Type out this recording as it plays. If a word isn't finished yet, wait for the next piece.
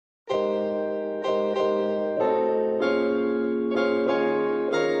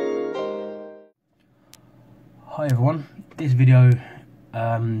Hi everyone, this video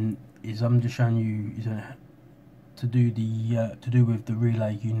is I'm just showing you to do with the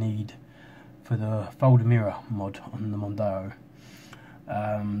relay you need for the folder mirror mod on the Mondeo.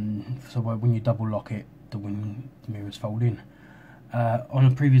 So when you double lock it, the mirrors fold in. On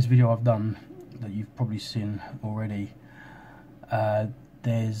a previous video I've done that you've probably seen already, that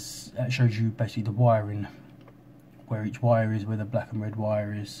shows you basically the wiring, where each wire is, where the black and red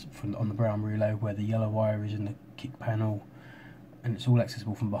wire is on the brown relay, where the yellow wire is in the kick panel, and it's all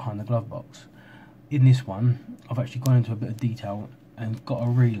accessible from behind the glove box. In this one I've actually gone into a bit of detail and got a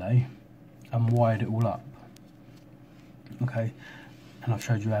relay and wired it all up, okay, and I've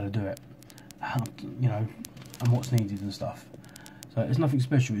showed you how to do it, and what's needed and stuff. So it's nothing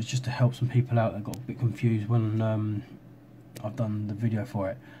special, it's just to help some people out that got a bit confused when I've done the video for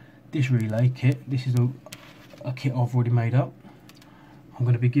it. This relay kit, this is a kit I've already made up. I'm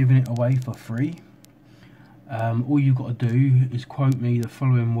going to be giving it away for free. All you've got to do is quote me the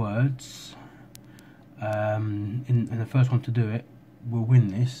following words, and the first one to do it will win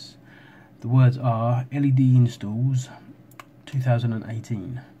this. The words are LED installs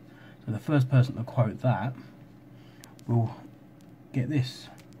 2018. So the first person to quote that will get this.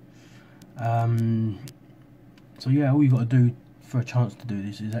 So yeah, all you've got to do for a chance to do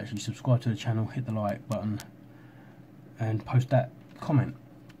this is actually subscribe to the channel, hit the like button and post that comment.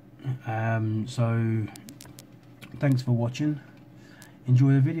 So thanks for watching,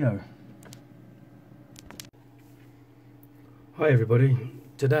 enjoy the video. Hi everybody,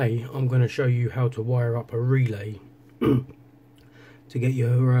 today I'm going to show you how to wire up a relay to get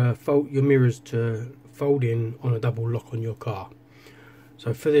your mirrors to fold in on a double lock on your car.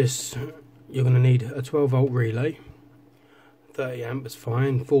 So for this you're going to need a 12-volt relay, 30 amp is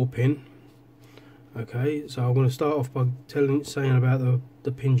fine, 4-pin. Okay, so I'm going to start off by saying about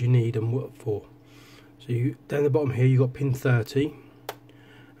the pins you need and what for. So down the bottom here you've got pin 30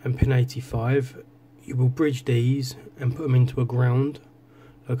 and pin 85. You will bridge these and put them into a ground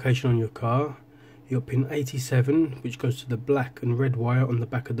location on your car. You've got pin 87, which goes to the black and red wire on the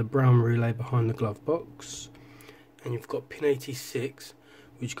back of the brown relay behind the glove box. And you've got pin 86,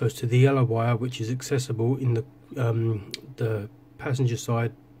 which goes to the yellow wire, which is accessible in the passenger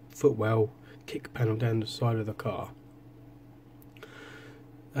side footwell kick panel down the side of the car.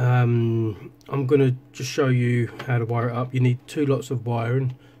 I'm going to just show you how to wire it up. You need two lots of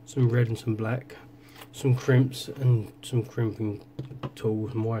wiring, some red and some black, some crimps and some crimping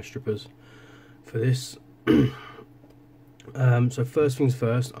tools and wire strippers for this. So first things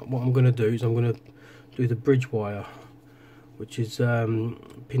first, what I'm going to do is I'm going to do the bridge wire, which is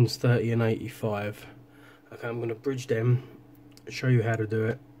pins 30 and 85. Okay, I'm going to bridge them, show you how to do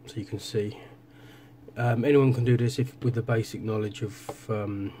it so you can see. Anyone can do this with the basic knowledge of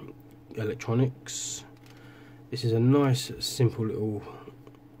electronics. This is a nice simple little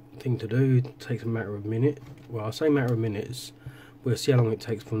thing to do. It takes a matter of minutes. Well, I say matter of minutes, we'll see how long it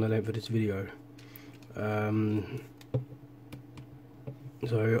takes from the length of this video. So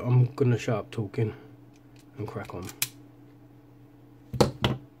I'm going to shut up talking and crack on.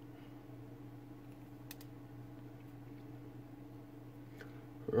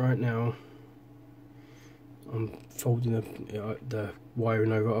 Right now I'm folding the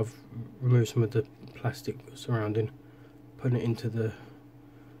wiring over. I've removed some of the plastic surrounding, putting it into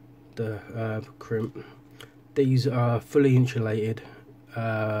the crimp. These are fully insulated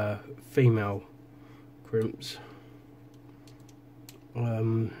female crimps. Put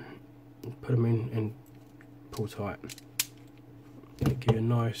them in and pull tight. Give you a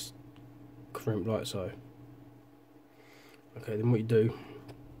nice crimp like so. Okay, then what you do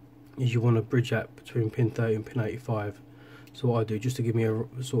is you want to bridge that between pin 30 and pin 85. So what I do, just to give me a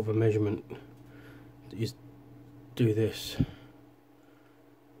sort of a measurement, is do this,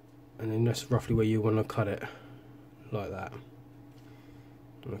 and then that's roughly where you want to cut it, like that.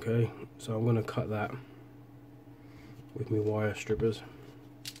 Okay, so I'm going to cut that with my wire strippers.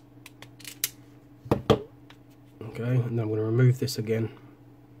 Okay, and then I'm going to remove this again,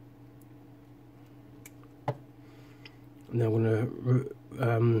 and then I'm going to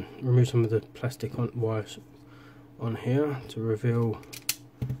remove some of the plastic wires on here to reveal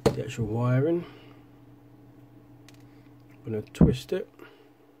the actual wiring. I'm going to twist it.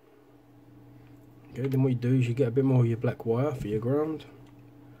 Okay, then what you do is you get a bit more of your black wire for your ground.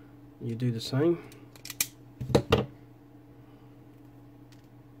 You do the same.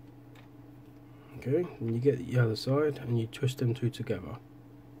 Okay, and you get the other side and you twist them two together,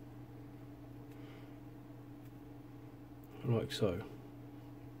 like so.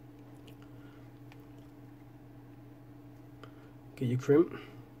 Get your crimp,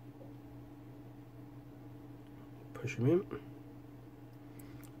 push them in.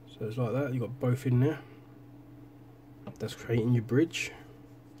 So it's like that, you've got both in there. That's creating your bridge.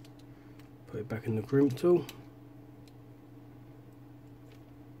 Put it back in the crimp tool.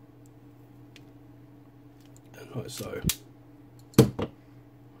 And like so.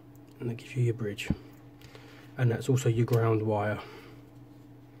 And that gives you your bridge. And that's also your ground wire.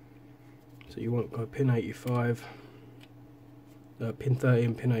 So you want to go pin 85, pin 30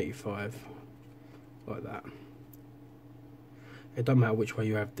 and pin 85, like that. It doesn't matter which way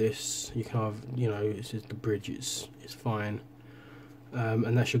you have this. You can have, you know, this is the bridge. It's fine.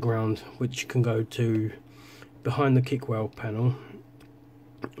 And that's your ground, which can go to behind the kickwell panel.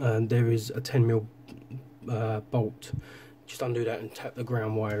 There is a 10mm bolt. Just undo that and tap the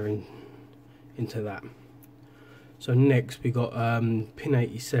ground wire into that. So next we got pin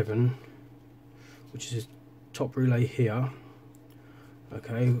 87, which is this top relay here.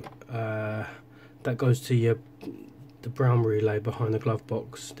 Okay, that goes to the brown relay behind the glove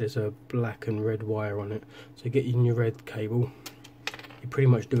box. There's a black and red wire on it, so you get in your red cable. You're pretty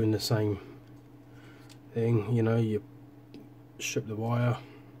much doing the same thing, you know. You strip the wire,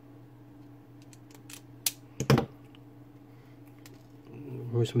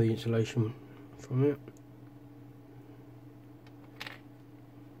 remove some of the insulation from it.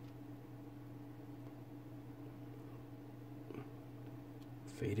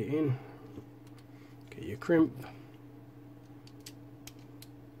 Feed it in, get your crimp,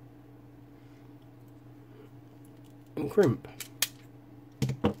 and crimp.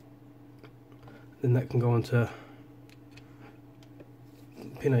 Then that can go onto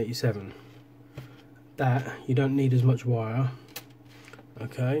pin 87. That you don't need as much wire,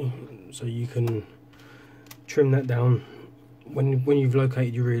 okay, so you can trim that down. When you've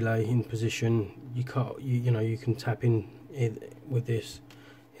located your relay in position, you can tap in with this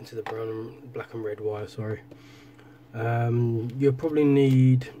into the black and red wire, sorry. You'll probably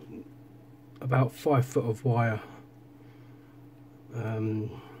need about 5 foot of wire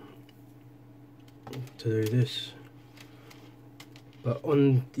to do this, but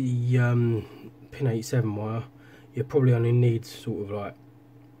on the pin 87 wire you probably only need sort of like,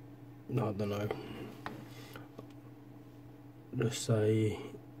 I don't know, let's say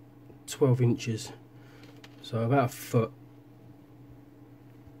 12 inches, so about a foot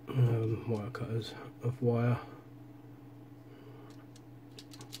wire cutters of wire.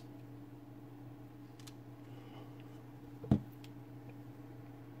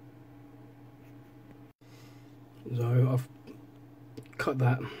 So I've cut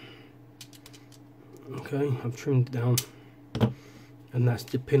that, okay, I've trimmed it down, and that's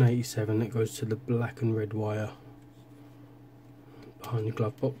the pin 87 that goes to the black and red wire behind the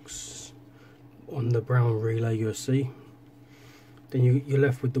glove box on the brown relay you'll see. Then you're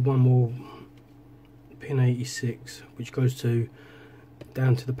left with the one more pin 86, which goes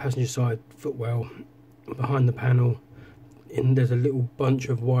down to the passenger side footwell behind the panel. There's a little bunch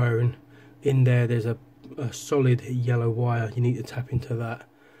of wiring in there. There's a solid yellow wire. You need to tap into that.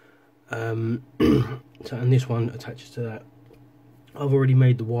 And this one attaches to that. I've already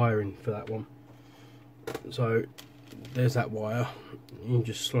made the wiring for that one. So there's that wire. You can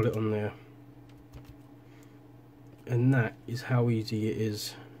just slot it on there. And that is how easy it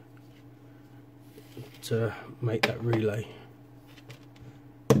is to make that relay.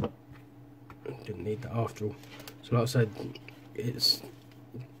 Didn't need that after all. So like I said, it's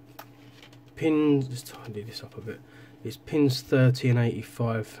pins, let's tidy this up a bit. It's pins 30 and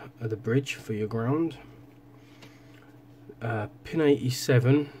 85 are the bridge for your ground. Pin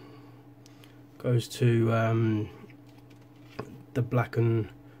 87 goes to the black and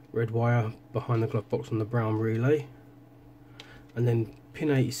red wire behind the glove box on the brown relay, and then pin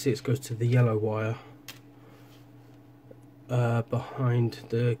 86 goes to the yellow wire behind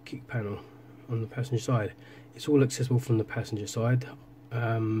the kick panel on the passenger side. It's all accessible from the passenger side.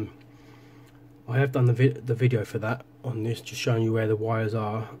 I have done the video for that on this, just showing you where the wires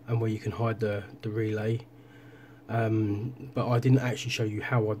are and where you can hide the relay, but I didn't actually show you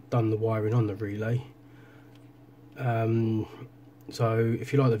how I've done the wiring on the relay. So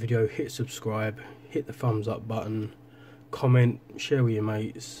if you like the video, hit subscribe, hit the thumbs up button, comment, share with your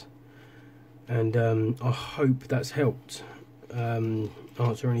mates, and I hope that's helped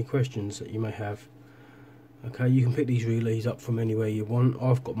answer any questions that you may have. Okay, you can pick these relays up from anywhere you want.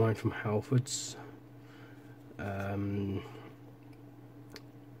 I've got mine from Halfords, and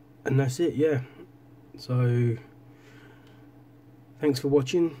that's it, yeah. So thanks for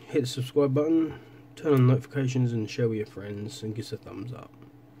watching. Hit the subscribe button, turn on notifications, and share with your friends, and give us a thumbs up.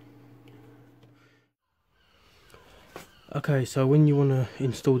 Okay, so when you want to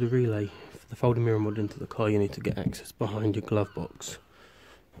install the relay, the folding mirror mod into the car, you need to get access behind your glove box.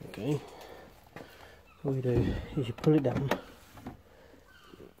 Okay, all you do is you pull it down,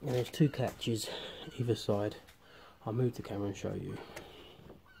 and there's two catches either side. I'll move the camera and show you.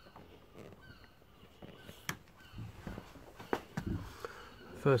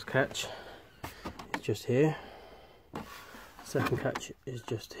 First catch is just here, second catch is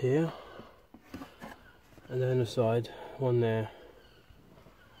just here, and then the side, one there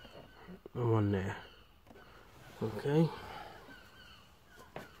and one there. Okay,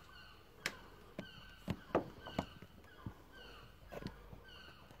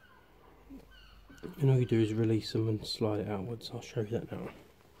 and all you do is release them and slide it outwards. I'll show you that now.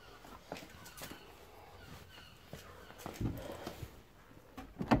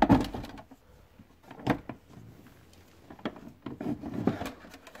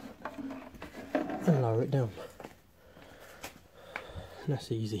 And lower it down. And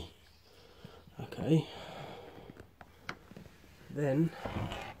that's easy. Okay. Then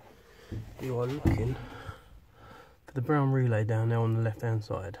you are looking for the brown relay down there on the left hand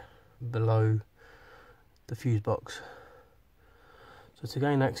side, below the fuse box. So to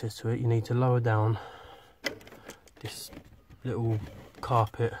gain access to it, you need to lower down this little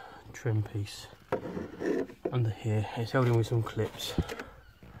carpet trim piece under here. It's held in with some clips.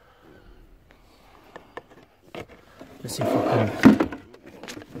 Let's see if I can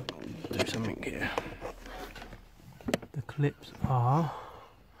do something here. The clips are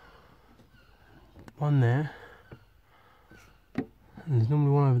one there, and there's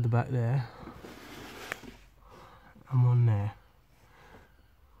normally one over the back there, and one there.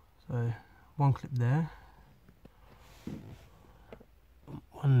 So one clip there,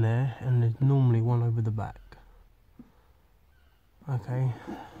 one there, and there's normally one over the back. Okay.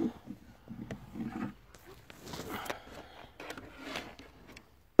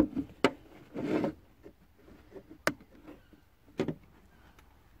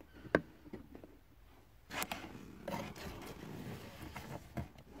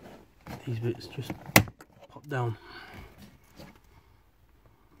 These bits just pop down.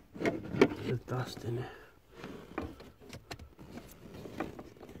 There's dust in it.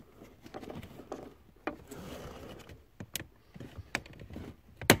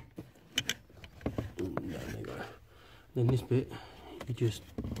 There you go. Then this bit, you just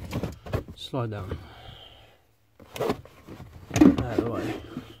slide down out of the way.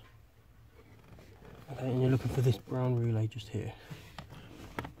 Okay, and you're looking for this brown relay just here.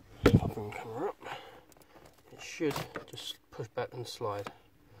 If I bring the camera up, it should just push back and slide,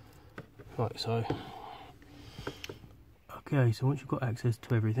 like so. Okay, so once you've got access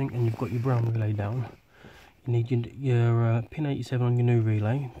to everything and you've got your brown relay down, you need your pin 87 on your new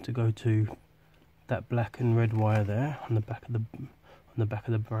relay to go to that black and red wire there on the back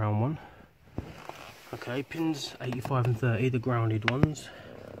of the brown one. Okay, pins 85 and 30, the grounded ones,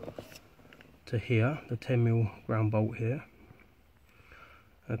 to here, the 10mm ground bolt here.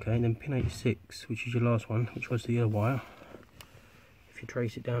 Okay, and then pin 86, which is your last one, which was the other wire. If you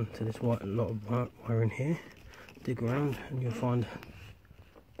trace it down to this white lot of wire in here, dig around and you'll find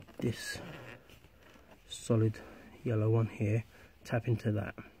this solid yellow one here. Tap into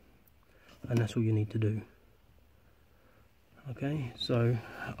that, and that's all you need to do. Okay, so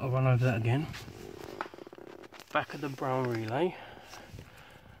I'll run over that again. Back of the brown relay,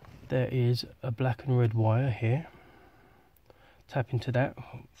 there is a black and red wire here. Tap into that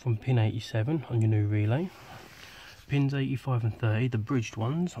from pin 87 on your new relay. Pins 85 and 30, the bridged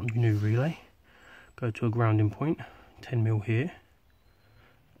ones on your new relay, go to a grounding point, 10mm here.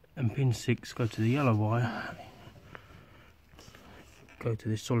 And pin 6, go to the yellow wire, go to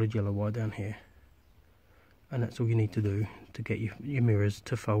this solid yellow wire down here. And that's all you need to do to get your mirrors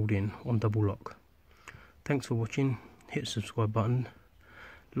to fold in on double lock. Thanks for watching. Hit the subscribe button,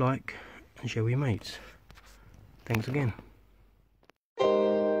 like and share with your mates. Thanks again.